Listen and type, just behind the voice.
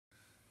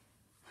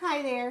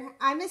Hi there,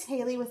 I'm Miss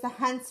Haley with the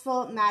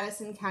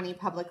Huntsville-Madison County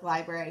Public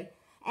Library,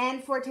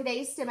 and for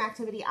today's STEM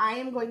activity I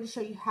am going to show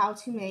you how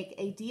to make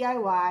a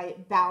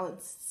DIY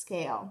balance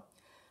scale.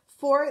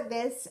 For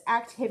this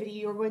activity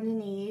you're going to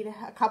need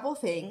a couple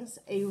things: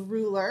 a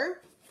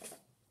ruler,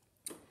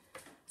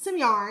 some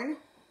yarn,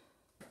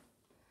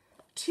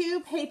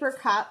 2 paper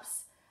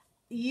cups.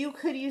 You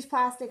could use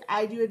plastic.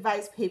 I do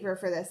advise paper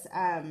for this,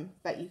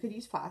 but you could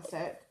use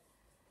plastic.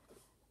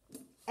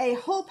 A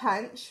hole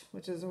punch,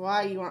 which is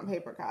why you want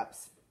paper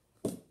cups.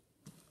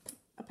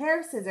 A pair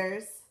of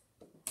scissors.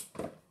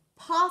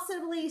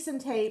 Possibly some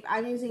tape.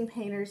 I'm using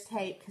painter's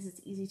tape because it's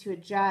easy to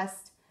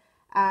adjust.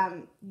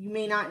 You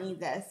may not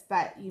need this,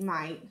 but you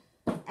might.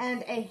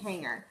 And a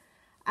hanger.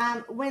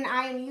 When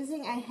I am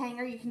using a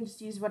hanger, you can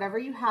just use whatever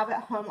you have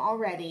at home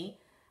already.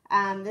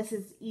 This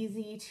is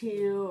easy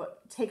to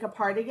take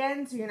apart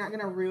again, so you're not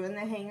going to ruin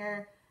the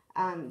hanger.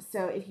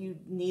 So if you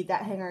need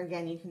that hanger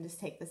again, you can just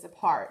take this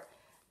apart.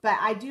 But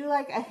I do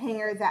like a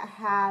hanger that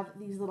have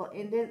these little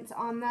indents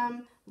on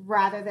them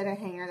rather than a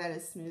hanger that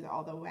is smooth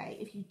all the way.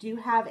 If you do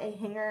have a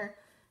hanger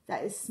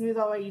that is smooth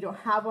all the way, you don't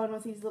have one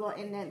with these little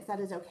indents,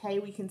 that is okay.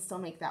 We can still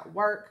make that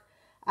work.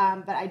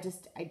 But I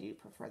do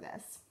prefer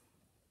this.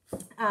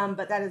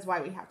 But that is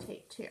why we have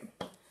tape too.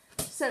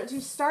 So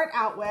to start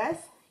out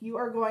with, you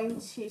are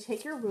going to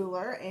take your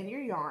ruler and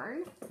your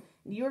yarn.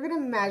 You are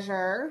going to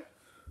measure,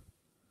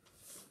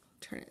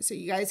 turn it so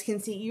you guys can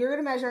see, you're going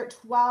to measure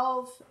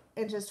 12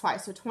 inches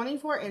twice, so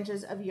 24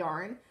 inches of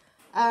yarn,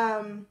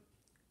 and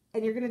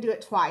you're going to do it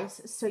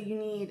twice. So you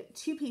need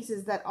 2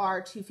 pieces that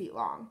are 2 feet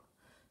long,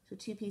 so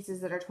 2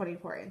 pieces that are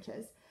 24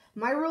 inches.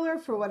 My ruler,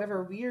 for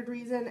whatever weird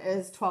reason,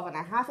 is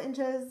 12.5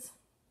 inches.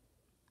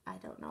 I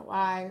don't know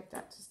why,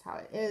 that's just how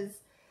it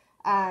is.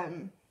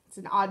 It's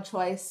an odd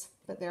choice,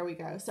 but there we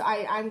go. So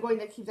I'm going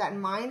to keep that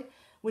in mind.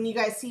 When you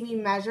guys see me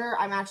measure,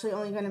 I'm actually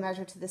only going to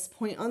measure to this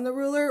point on the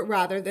ruler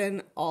rather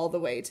than all the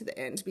way to the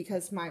end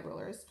because my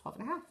ruler is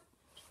 12.5.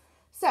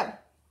 So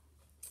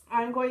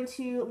I'm going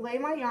to lay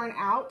my yarn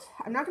out.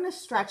 I'm not going to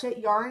stretch it.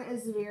 Yarn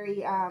is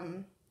very,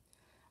 or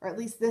at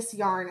least this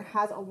yarn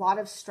has a lot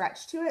of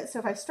stretch to it. So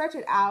if I stretch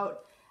it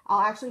out,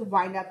 I'll actually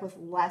wind up with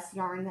less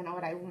yarn than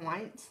what I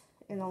want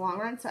in the long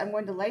run. So I'm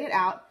going to lay it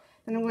out.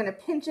 Then I'm going to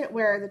pinch it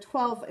where the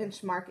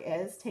 12-inch mark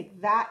is.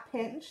 Take that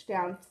pinch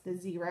down to the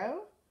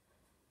 0.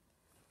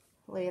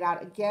 Lay it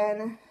out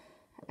again.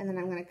 And then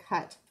I'm going to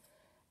cut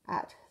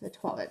at the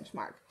 12-inch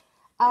mark.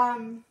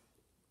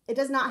 It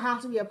does not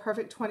have to be a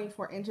perfect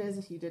 24 inches.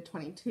 If you did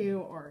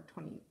 22 or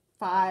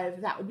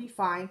 25, that would be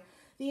fine.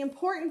 The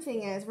important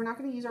thing is, we're not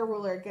going to use our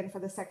ruler again for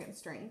the second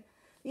string.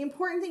 The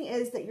important thing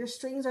is that your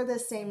strings are the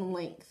same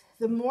length.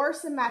 The more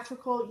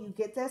symmetrical you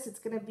get this, it's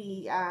going to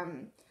be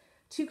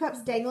 2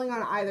 cups dangling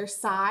on either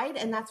side,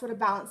 and that's what a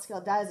balance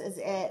scale does, is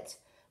it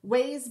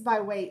weighs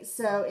by weight.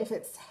 So if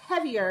it's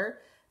heavier,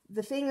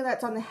 the thing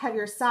that's on the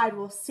heavier side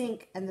will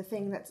sink, and the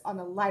thing that's on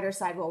the lighter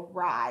side will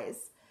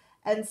rise.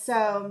 And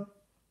so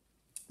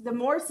the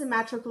more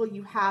symmetrical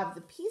you have the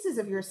pieces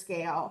of your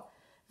scale,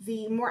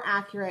 the more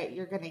accurate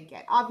you're going to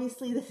get.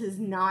 Obviously, this is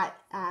not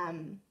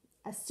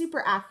a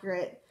super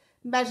accurate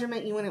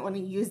measurement. You wouldn't want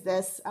to use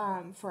this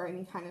for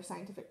any kind of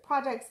scientific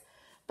projects,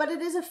 but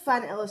it is a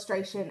fun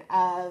illustration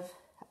of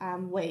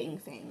weighing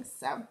things.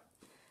 So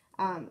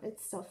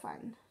it's still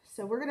fun.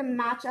 So we're going to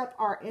match up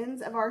our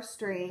ends of our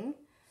string.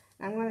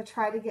 I'm going to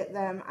try to get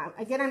them,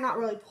 again, I'm not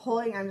really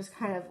pulling, I'm just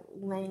kind of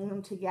laying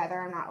them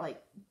together. I'm not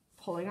like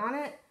pulling on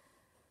it.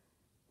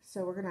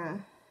 So we're going to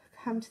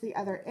come to the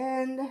other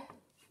end,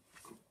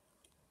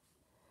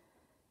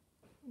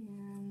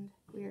 and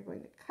we are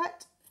going to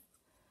cut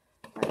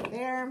right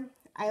there.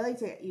 I like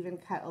to even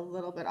cut a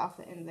little bit off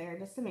the end there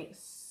just to make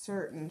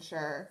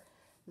sure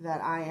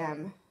that I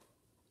am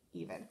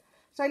even.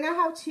 So I now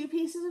have 2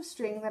 pieces of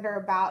string that are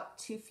about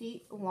 2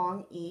 feet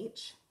long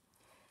each,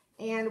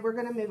 and we're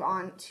going to move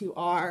on to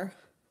our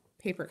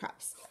paper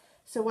cups.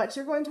 So what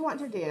you're going to want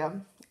to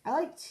do, I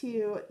like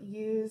to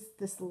use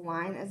this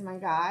line as my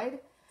guide,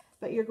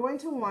 but you're going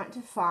to want to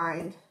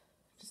find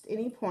just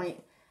any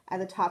point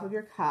at the top of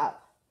your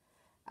cup.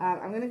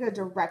 I'm going to go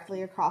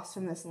directly across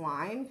from this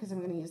line because I'm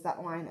going to use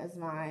that line as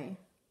my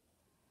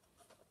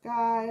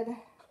guide.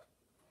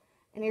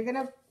 And you're going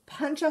to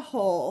punch a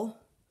hole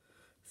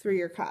through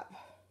your cup.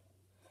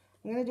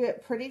 I'm going to do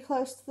it pretty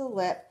close to the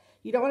lip.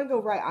 You don't want to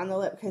go right on the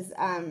lip because,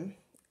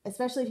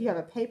 especially if you have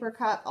a paper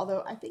cup,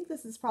 although I think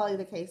this is probably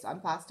the case on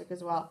plastic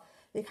as well,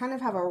 they kind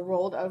of have a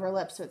rolled over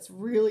lip, so it's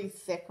really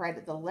thick right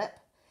at the lip.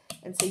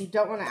 And so you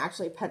don't want to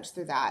actually punch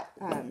through that.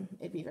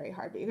 It'd be very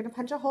hard. But you're going to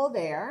punch a hole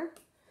there.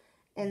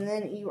 And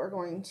then you are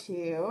going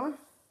to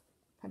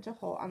punch a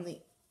hole on the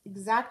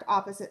exact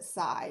opposite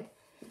side.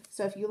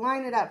 So if you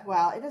line it up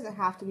well, it doesn't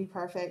have to be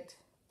perfect.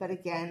 But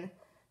again,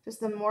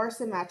 just the more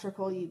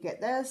symmetrical you get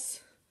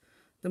this,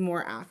 the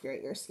more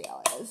accurate your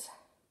scale is.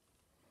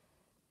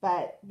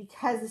 But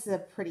because this is a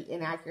pretty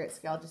inaccurate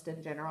scale just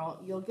in general,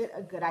 you'll get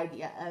a good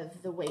idea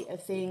of the weight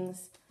of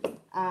things.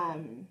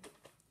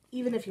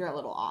 Even if you're a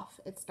little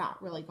off, it's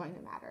not really going to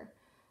matter.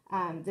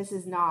 This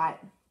is not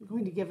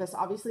going to give us,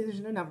 obviously there's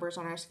no numbers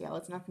on our scale.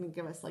 It's not going to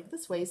give us like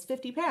this weighs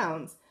 50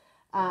 pounds.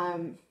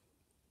 And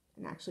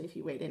actually if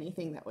you weighed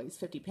anything that weighs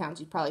 50 pounds,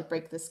 you'd probably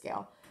break the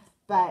scale.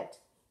 But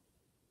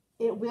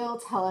it will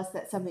tell us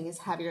that something is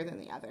heavier than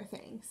the other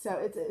thing. So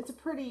it's a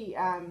pretty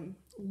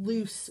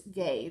loose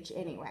gauge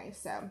anyway.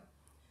 So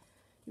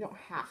you don't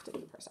have to be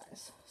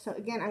precise. So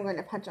again, I'm going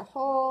to punch a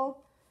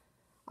hole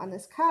on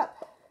this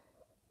cup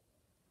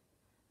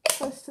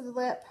close to the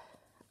lip.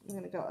 I'm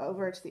going to go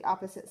over to the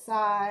opposite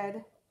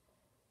side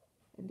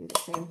and do the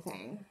same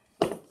thing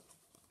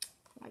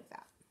like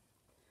that.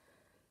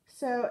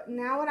 So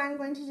now what I'm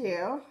going to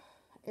do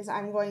is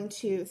I'm going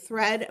to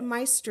thread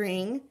my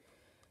string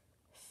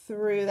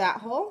through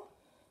that hole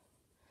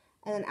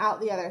and then out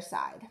the other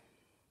side.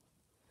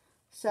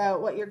 So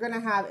what you're going to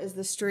have is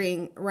the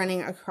string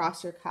running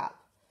across your cup,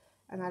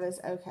 and that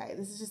is okay.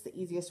 This is just the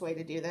easiest way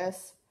to do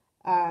this.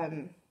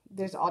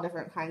 There's all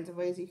different kinds of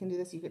ways you can do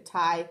this. You could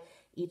tie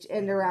each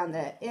end around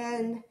the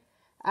end,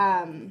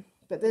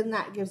 but then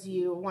that gives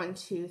you 1,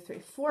 2, 3,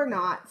 4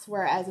 knots,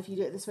 whereas if you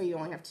do it this way, you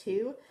only have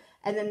 2.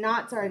 And the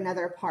knots are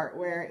another part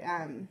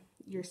where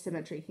your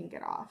symmetry can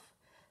get off.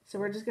 So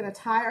we're just going to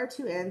tie our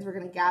 2 ends. We're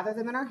going to gather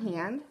them in our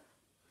hand,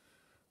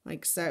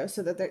 like so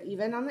that they're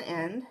even on the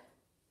end.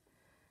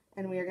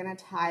 And we are going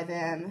to tie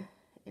them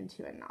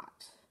into a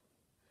knot.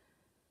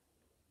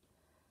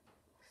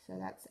 So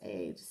that's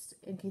just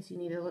in case you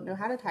need to know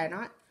how to tie a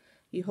knot.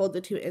 You hold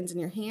the 2 ends in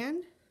your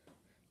hand.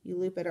 You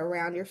loop it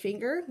around your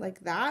finger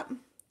like that. And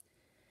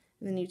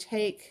then you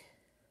take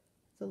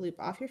the loop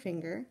off your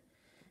finger.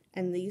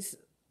 And these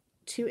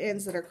 2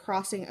 ends that are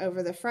crossing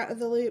over the front of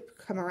the loop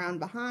come around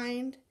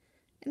behind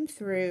and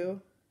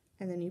through,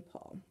 and then you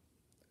pull.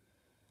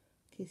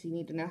 In case you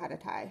need to know how to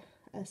tie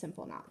a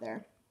simple knot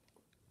there.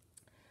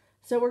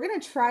 So we're going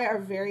to try our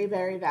very,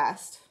 very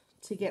best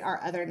to get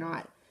our other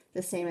knot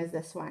the same as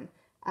this one.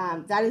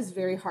 That is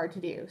very hard to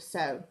do,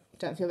 so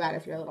don't feel bad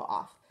if you're a little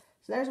off.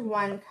 So there's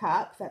 1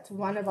 cup. That's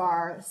one of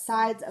our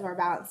sides of our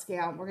balance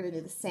scale. We're going to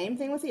do the same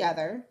thing with the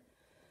other.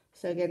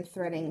 So again,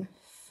 threading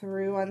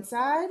through one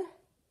side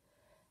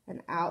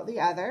and out the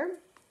other.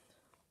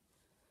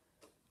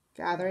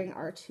 Gathering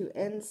our 2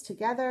 ends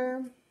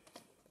together.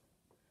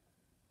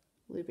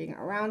 Looping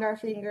around our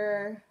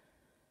finger.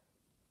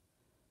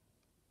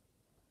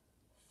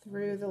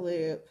 Through the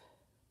loop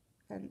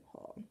and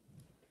pull.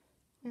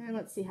 And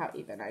let's see how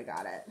even I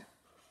got it.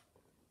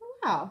 Oh,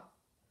 wow.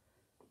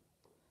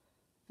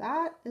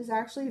 That is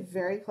actually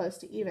very close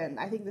to even.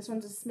 I think this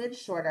one's a smidge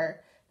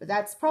shorter, but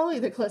that's probably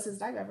the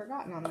closest I've ever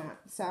gotten on that.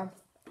 So,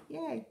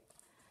 yay.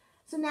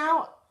 So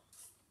now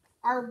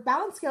our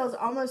balance scale is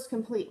almost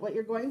complete. What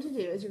you're going to do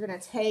is you're going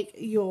to take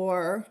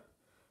your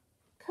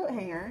coat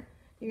hanger.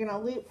 You're going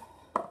to loop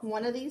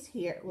one of these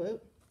here.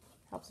 Whoop.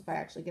 Helps if I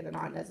actually get it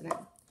on, doesn't it?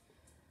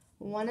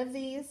 One of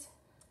these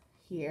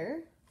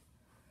here,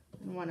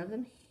 and one of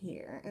them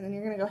here, and then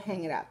you're going to go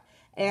hang it up.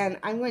 And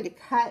I'm going to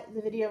cut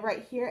the video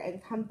right here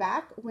and come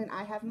back when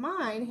I have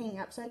mine hanging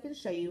up so I can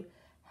show you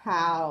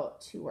how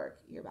to work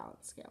your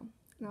balance scale.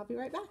 And I'll be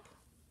right back.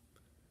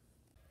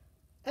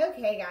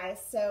 Okay guys,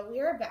 so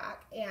we are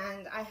back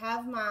and I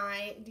have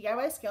my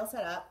DIY scale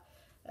set up,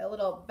 a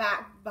little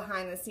back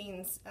behind the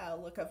scenes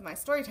look of my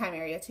story time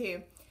area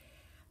too.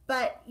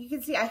 But you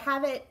can see I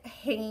have it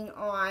hanging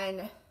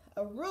on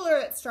a ruler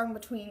that's strung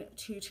between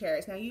 2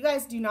 chairs. Now you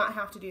guys do not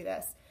have to do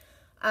this.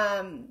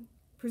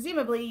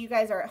 Presumably you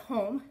guys are at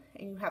home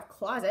and you have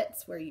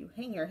closets where you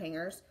hang your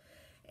hangers,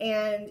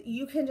 and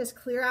you can just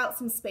clear out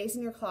some space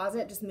in your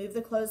closet, just move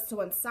the clothes to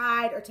one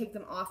side or take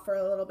them off for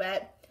a little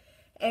bit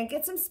and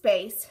get some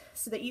space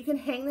so that you can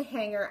hang the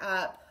hanger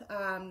up,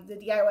 the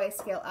DIY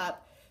scale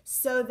up,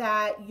 so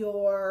that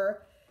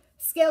your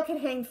scale can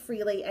hang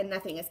freely and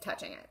nothing is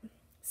touching it.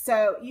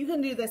 So you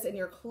can do this in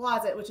your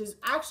closet, which is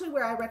actually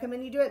where I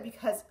recommend you do it,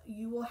 because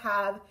you will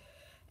have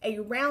a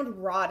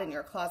round rod in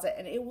your closet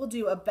and it will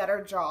do a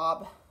better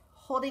job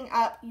holding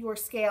up your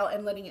scale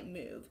and letting it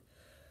move.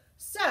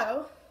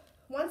 So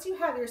once you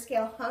have your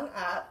scale hung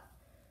up,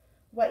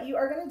 what you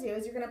are going to do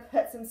is you're going to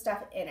put some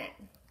stuff in it.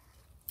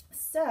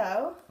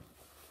 So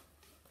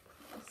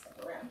I'll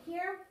step around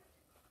here,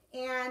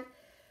 and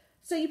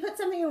so you put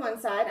something on one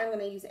side. I'm going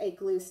to use a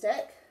glue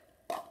stick.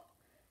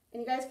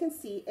 And you guys can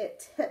see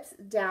it tips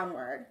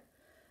downward.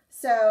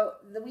 So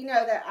we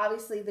know that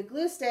obviously the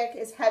glue stick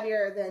is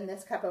heavier than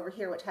this cup over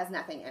here, which has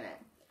nothing in it.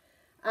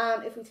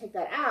 If we take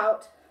that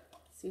out,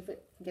 see if we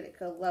can get it to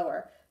go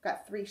lower. I've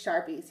got 3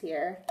 Sharpies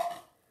here.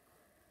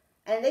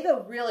 And they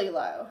go really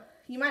low.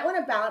 You might want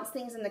to balance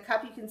things in the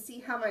cup. You can see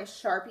how my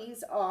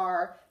Sharpies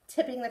are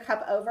tipping the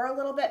cup over a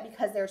little bit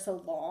because they're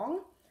so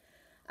long.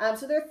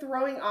 So they're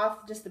throwing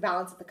off just the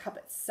balance of the cup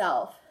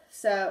itself.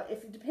 So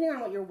if, depending on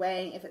what you're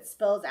weighing, if it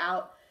spills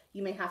out,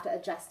 you may have to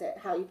adjust it,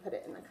 how you put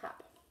it in the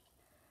cup.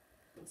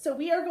 So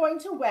we are going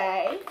to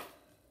weigh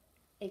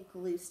a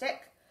glue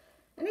stick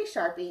and a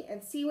Sharpie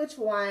and see which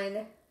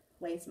one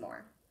weighs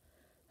more,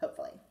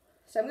 hopefully.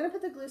 So I'm going to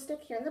put the glue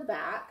stick here in the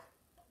back,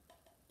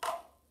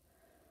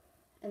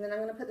 and then I'm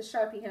going to put the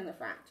Sharpie here in the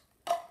front.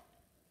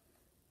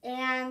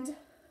 And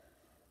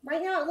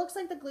Right now it looks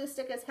like the glue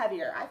stick is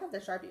heavier. I thought the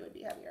Sharpie would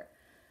be heavier.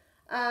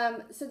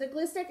 So the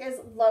glue stick is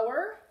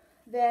lower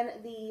than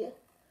the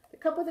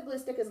cup with the glue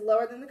stick is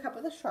lower than the cup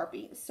with the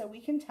Sharpie, so we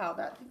can tell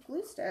that the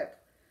glue stick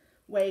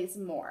weighs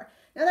more.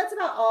 Now that's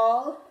about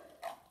all.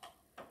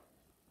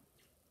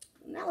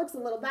 And that looks a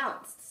little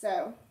balanced,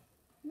 so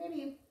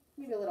maybe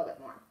a little bit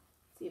more.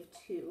 Let's see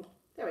if two,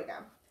 there we go.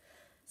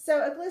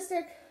 So a glue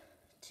stick,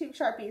 two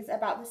Sharpies,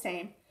 about the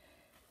same,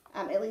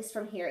 at least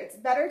from here. It's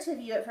better to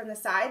view it from the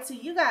side, so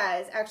you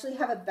guys actually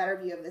have a better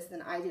view of this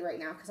than I do right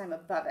now because I'm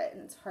above it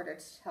and it's harder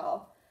to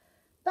tell.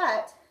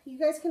 But you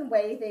guys can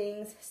weigh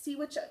things, see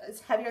which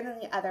is heavier than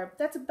the other.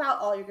 That's about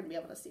all you're going to be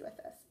able to see with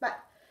this. But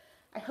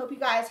I hope you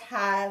guys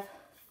have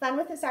fun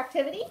with this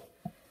activity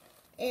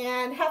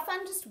and have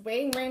fun just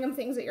weighing random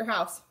things at your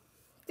house.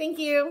 Thank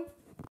you.